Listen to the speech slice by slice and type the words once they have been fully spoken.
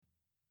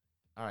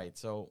All right,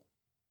 so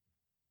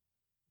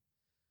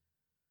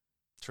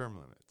Term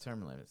limits.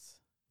 term limits.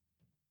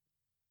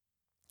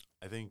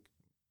 I think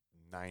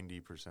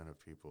 90% of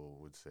people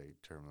would say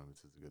term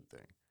limits is a good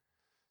thing.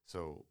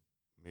 So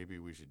maybe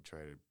we should try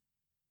to.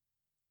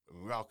 I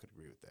mean, we all could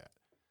agree with that.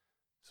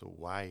 So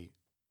why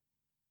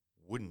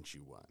wouldn't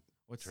you want?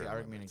 What's term the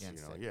argument limits,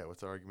 against it? Yeah,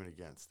 what's the argument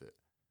against it?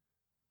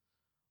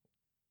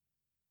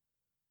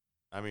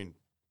 I mean,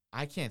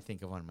 I can't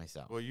think of one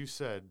myself. well, you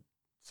said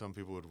some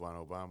people would want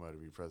Obama to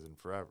be president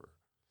forever.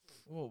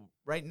 Well,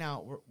 right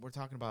now we're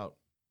talking about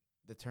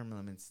the term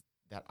limits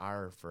that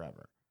are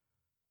forever,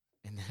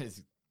 and that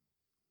is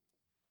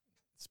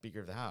Speaker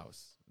of the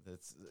House.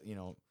 That's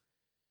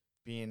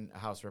being a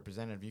House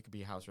representative. You could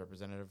be a House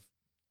representative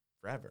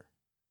forever.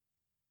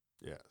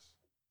 Yes.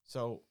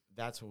 So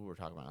that's what we're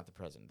talking about, not the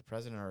president. The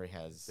president already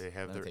has. They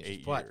have their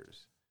 8 but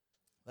years.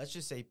 Let's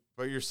just say,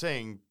 But you're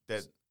saying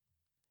that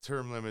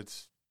term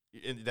limits,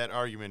 that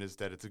argument is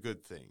that it's a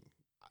good thing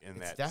in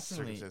It's that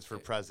definitely- circumstance for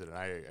president.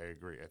 I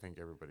agree. I think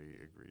everybody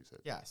agrees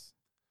that. yes,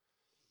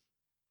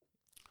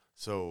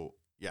 So,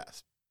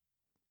 yes,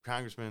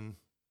 congressmen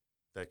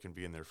that can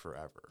be in there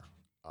forever.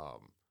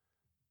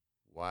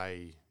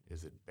 Why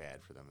is it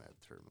bad for them to have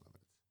term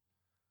limits?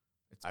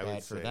 it's I would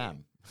bad for say-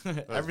 them.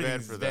 bad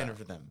Everything's for bad them.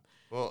 for them.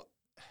 Well,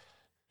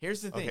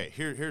 Here's the thing. okay,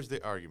 here's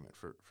the argument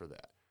for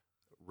that.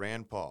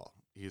 Rand Paul,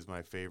 he's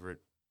my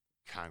favorite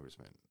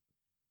congressman.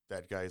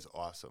 That guy's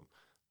awesome.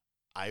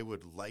 I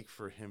would like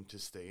for him to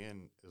stay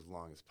in as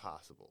long as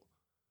possible.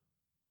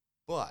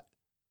 But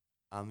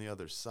on the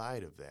other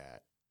side of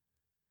that,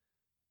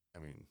 I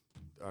mean,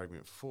 the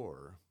argument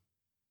for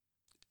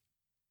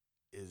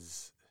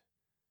is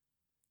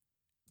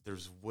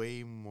there's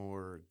way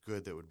more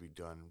good that would be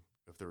done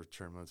if there were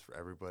term limits for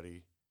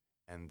everybody,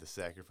 and the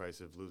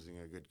sacrifice of losing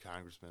a good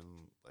congressman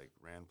like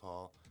Rand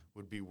Paul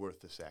would be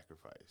worth the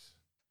sacrifice.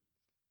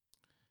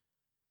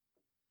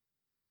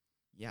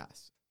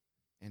 Yes,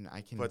 and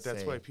I can. But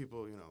that's say, why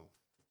people,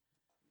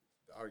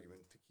 the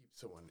argument to keep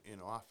someone in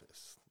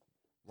office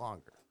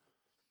longer.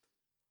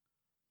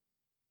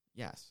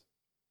 Yes.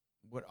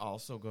 What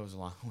also goes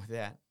along with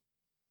that,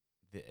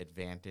 the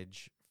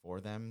advantage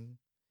for them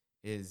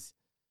is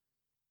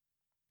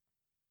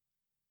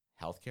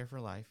healthcare for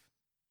life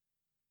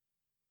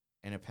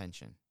and a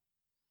pension.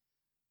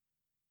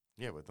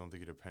 Yeah, but don't they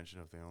get a pension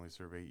if they only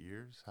serve 8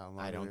 years? How long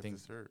I do don't they think-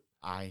 have to serve?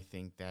 I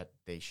think that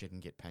they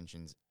shouldn't get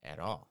pensions at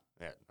all.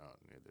 Yeah, no,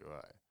 neither do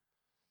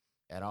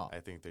I. At all.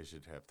 I think they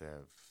should have to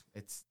have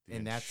It's the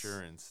and that's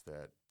insurance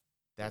that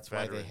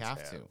why they veterans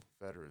have to.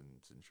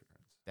 Veterans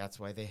insurance. That's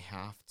why they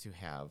have to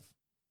have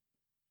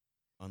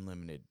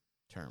unlimited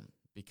term,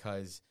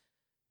 because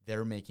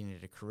they're making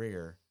it a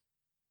career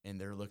and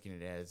they're looking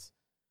at it as,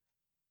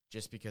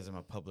 just because I'm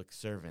a public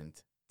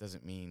servant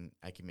doesn't mean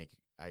I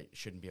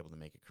shouldn't be able to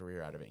make a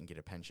career out of it and get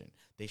a pension.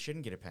 They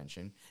shouldn't get a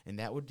pension, and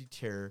that would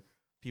deter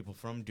people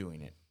from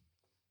doing it.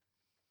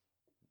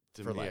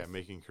 For life.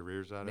 Making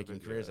careers out Making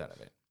of it. careers out of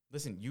it.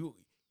 Listen, you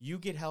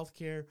get health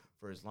care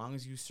for as long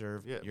as you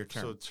serve your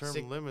term. So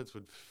term limits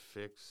would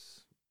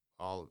fix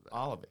all of that.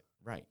 All of it,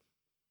 right.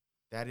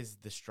 That is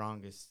the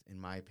strongest, in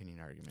my opinion,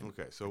 argument.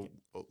 Okay, so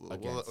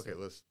against it.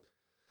 let's.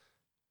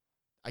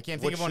 I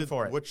can't think of one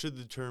for it. What should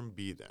the term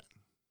be then,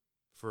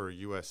 for a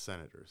U.S.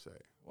 senator? Say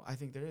Well, I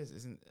think there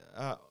isn't.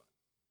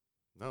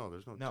 no.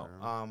 There's no No,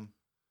 term.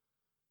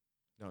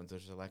 no.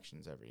 There's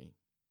elections every.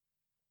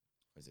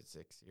 Was it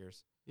 6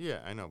 years?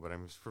 Yeah, I know, but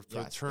I'm for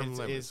Yes, term it's-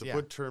 limits. So yeah.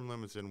 put term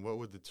limits in. What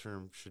would the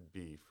term should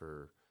be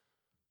for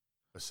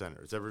a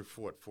senator? It's every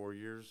 4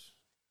 years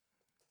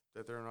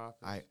that they're in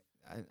office.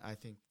 I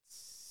think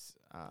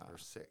or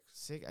 6.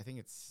 six. I think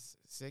it's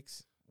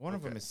 6. One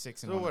of them Okay. is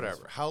 6, and So one of them is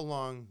whatever. How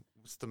long?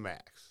 What's the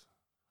max?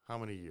 How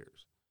many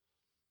years?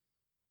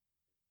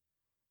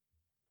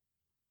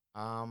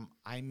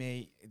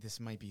 This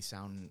might be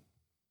sound.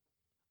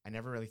 I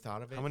never really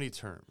thought of it. How many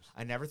terms?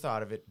 I never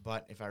thought of it,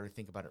 but if I were to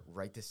think about it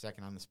right this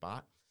second on the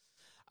spot,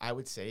 I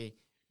would say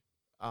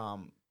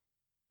 2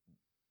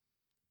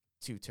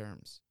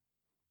 terms,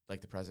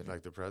 like the president.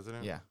 Like the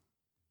president? Yeah.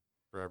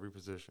 For every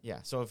position? Yeah.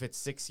 So if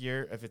it's a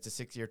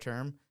 6-year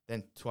term,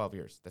 then 12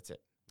 years. That's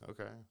it.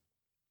 Okay.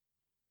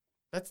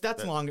 That's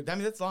That- long. I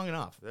mean, that's long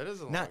enough. That is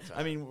a long Not, time.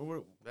 I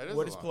mean, That is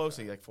what a is long Pelosi,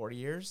 time. like 40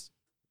 years?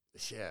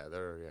 Yeah,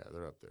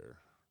 they're up there.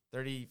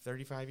 30,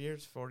 35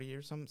 years, 40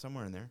 years,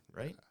 somewhere in there,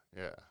 right?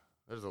 Yeah.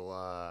 There's a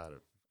lot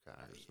of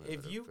congressmen. If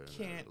that have you been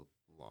can't- there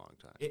a long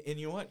time. And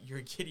you know what?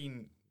 You're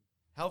getting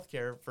health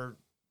care for,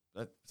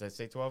 let's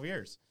say, 12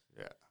 years.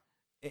 Yeah.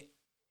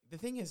 The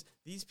thing is,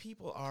 these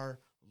people are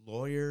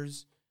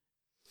lawyers,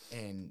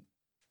 and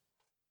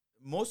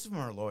most of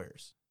them are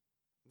lawyers,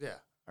 Yeah.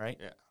 all right?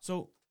 Yeah.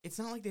 So it's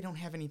not like they don't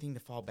have anything to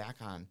fall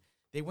back on.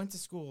 They went to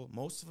school.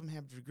 Most of them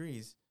have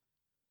degrees.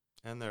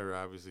 And they're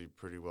obviously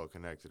pretty well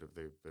connected if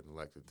they've been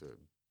elected to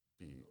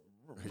be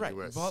a Right.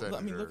 U.S. Well, senator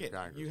I mean, look or at, you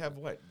congressman. have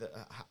what? The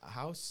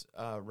House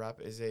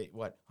rep is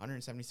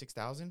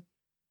 $176,000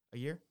 a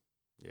year?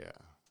 Yeah,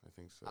 I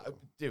think so.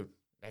 Dude,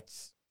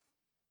 that's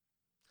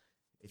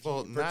If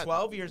Well, you, for not-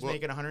 12 years well,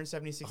 making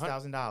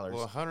 $176,000,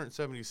 Well,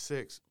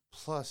 176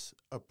 plus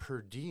a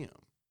per diem,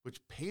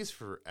 which pays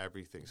for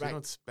everything. So Right. you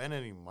don't spend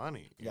any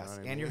money. You know yes, what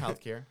I and your mean? health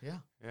care. Yeah.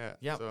 Yeah.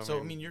 Yeah. So,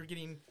 I mean, you're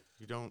getting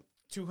you don't.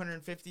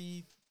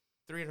 250,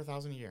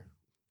 300,000 a year.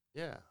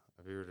 Yeah.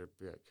 If you were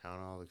to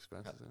count all the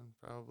expenses in,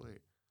 probably.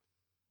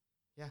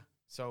 Yeah.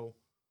 So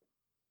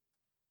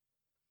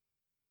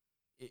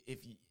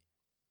if you,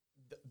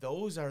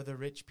 those are the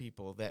rich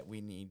people that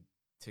we need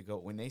to go.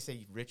 When they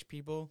say rich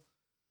people,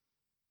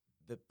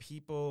 the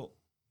people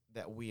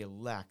that we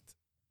elect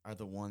are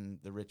the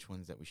rich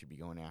ones that we should be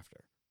going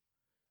after,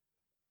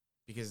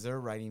 because they're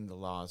writing the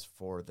laws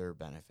for their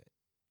benefit.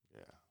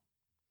 Yeah.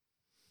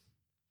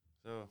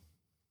 So.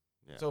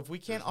 Yeah. So if we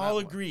can't There's all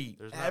not mu- agree,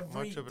 there's not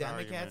every much of an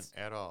Democrats, argument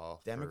at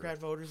all. Democrat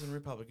voters and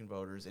Republican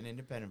voters and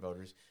independent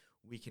voters,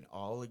 we can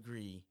all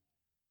agree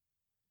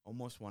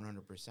almost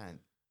 100%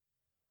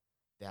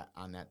 that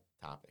on that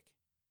topic.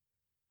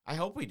 I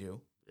hope we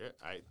do. Yeah,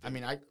 I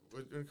mean,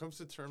 when it comes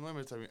to term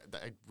limits, I mean,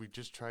 we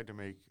just tried to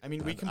make. I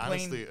mean, we complain-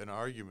 honestly an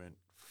argument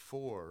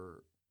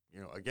for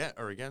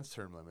against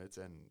term limits,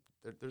 and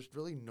there's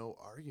really no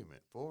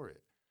argument for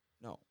it.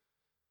 No.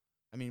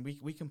 I mean,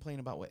 we complain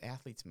about what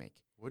athletes make.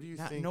 What do you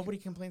think? Nobody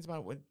complains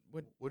about what.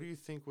 What do you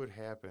think would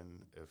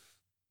happen if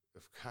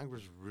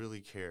Congress really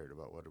cared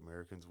about what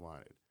Americans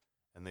wanted,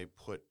 and they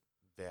put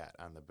that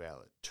on the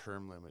ballot?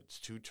 Term limits,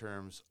 2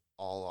 terms,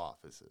 all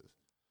offices.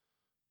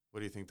 What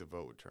do you think the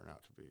vote would turn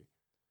out to be?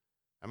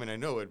 I mean, I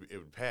know it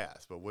would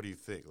pass, but what do you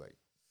think? Like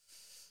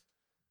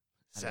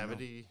I don't know.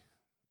 70,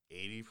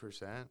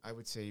 80%? I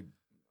would say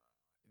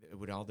it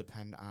would all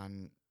depend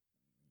on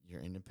your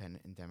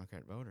independent and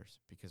Democrat voters,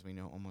 because we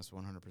know almost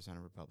 100%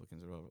 of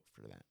Republicans would vote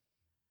for that.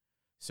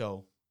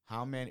 So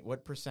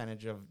what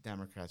percentage of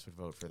Democrats would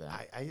vote for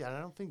that? I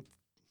don't think.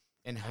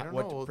 And I don't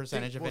what know.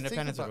 percentage of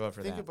independents would vote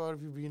for think that? Think about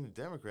if you're being a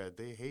Democrat.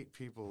 They hate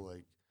people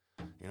like,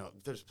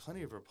 there's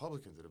plenty of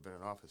Republicans that have been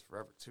in office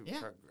forever, too.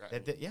 Yeah.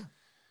 Yeah.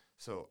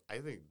 So I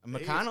think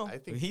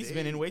McConnell, he's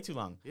been in way too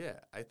long. Yeah,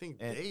 I think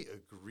they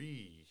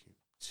agree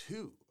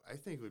too. I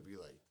think it would be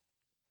like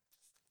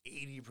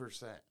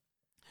 80%.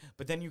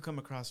 But then you come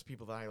across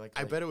people that I like.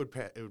 I bet it would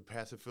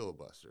pass a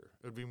filibuster.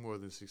 It would be more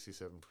than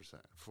 67%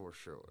 for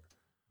sure.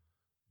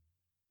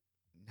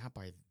 Not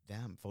by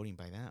them, voting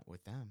by that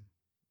with them.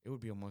 It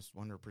would be almost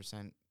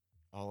 100%.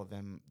 All of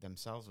them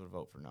themselves would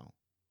vote for no.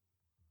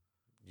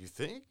 You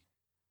think?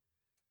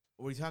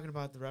 Are we talking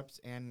about the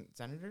reps and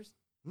senators?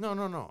 No.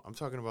 I'm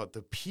talking about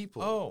the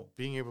people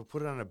being able to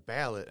put it on a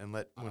ballot and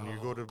when you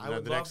go to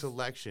the next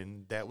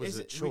election, that was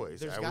a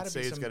choice. I would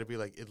say it's got to be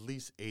like at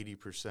least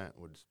 80%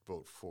 would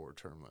vote for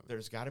term limits.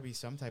 There's got to be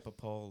some type of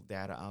poll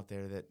data out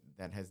there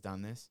that has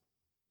done this.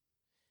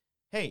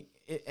 Hey,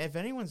 if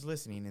anyone's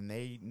listening and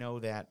they know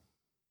that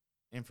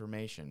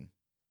information,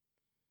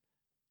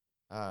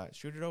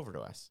 shoot it over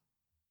to us.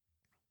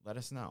 Let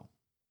us know.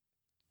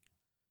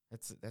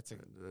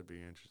 That'd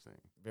be interesting.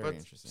 Very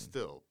interesting.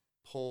 Still,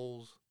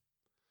 polls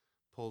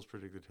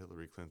predicted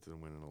Hillary Clinton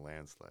win in a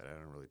landslide. I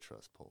don't really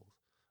trust polls.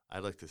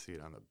 I'd like to see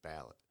it on the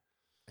ballot.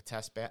 A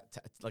test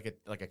like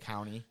a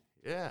county.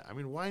 Yeah, I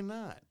mean, why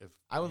not? If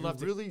I would love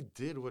to really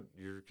did what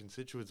your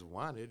constituents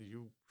wanted,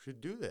 you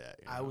should do that.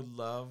 I would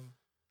love,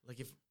 like,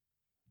 if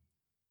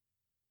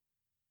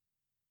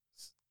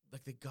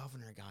like the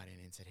governor got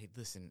in and said, "Hey,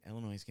 listen,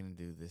 Illinois is going to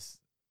do this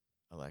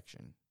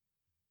election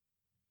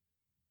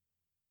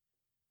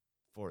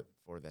for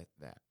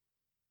that.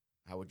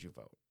 How would you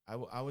vote?"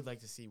 I would like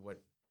to see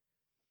what.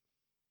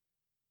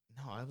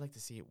 No, I'd like to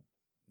see it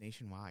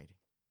nationwide.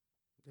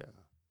 Yeah,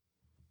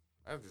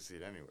 I have to see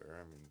it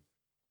anywhere. I mean,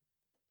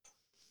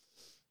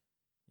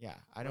 yeah,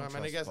 I don't.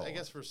 I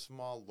guess for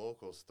small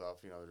local stuff,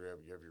 you have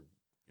your,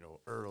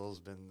 Earl's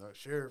been the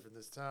sheriff in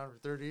this town for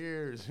 30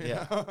 years.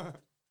 Yeah.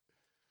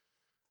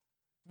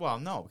 Well,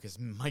 no, because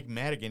Mike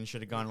Madigan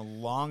should have gone a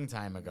long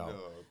time ago.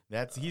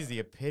 No, he's the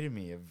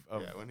epitome of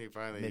when he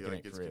finally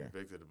gets career.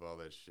 convicted of all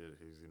that shit,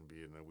 he's going to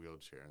be in a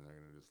wheelchair and they're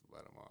going to just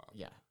let him off.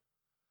 Yeah,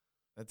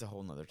 that's a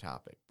whole nother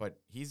topic.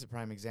 But he's a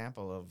prime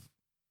example of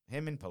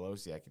him and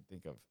Pelosi. I can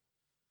think of.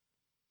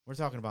 We're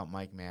talking about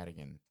Mike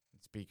Madigan,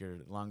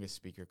 longest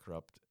speaker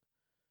corrupt.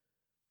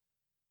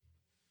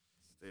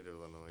 State of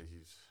Illinois,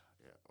 he's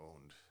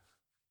owned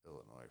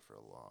Illinois for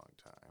a long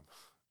time.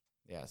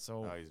 Yeah,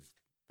 so now he's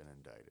been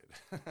indicted.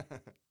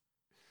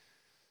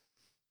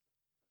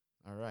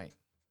 All right.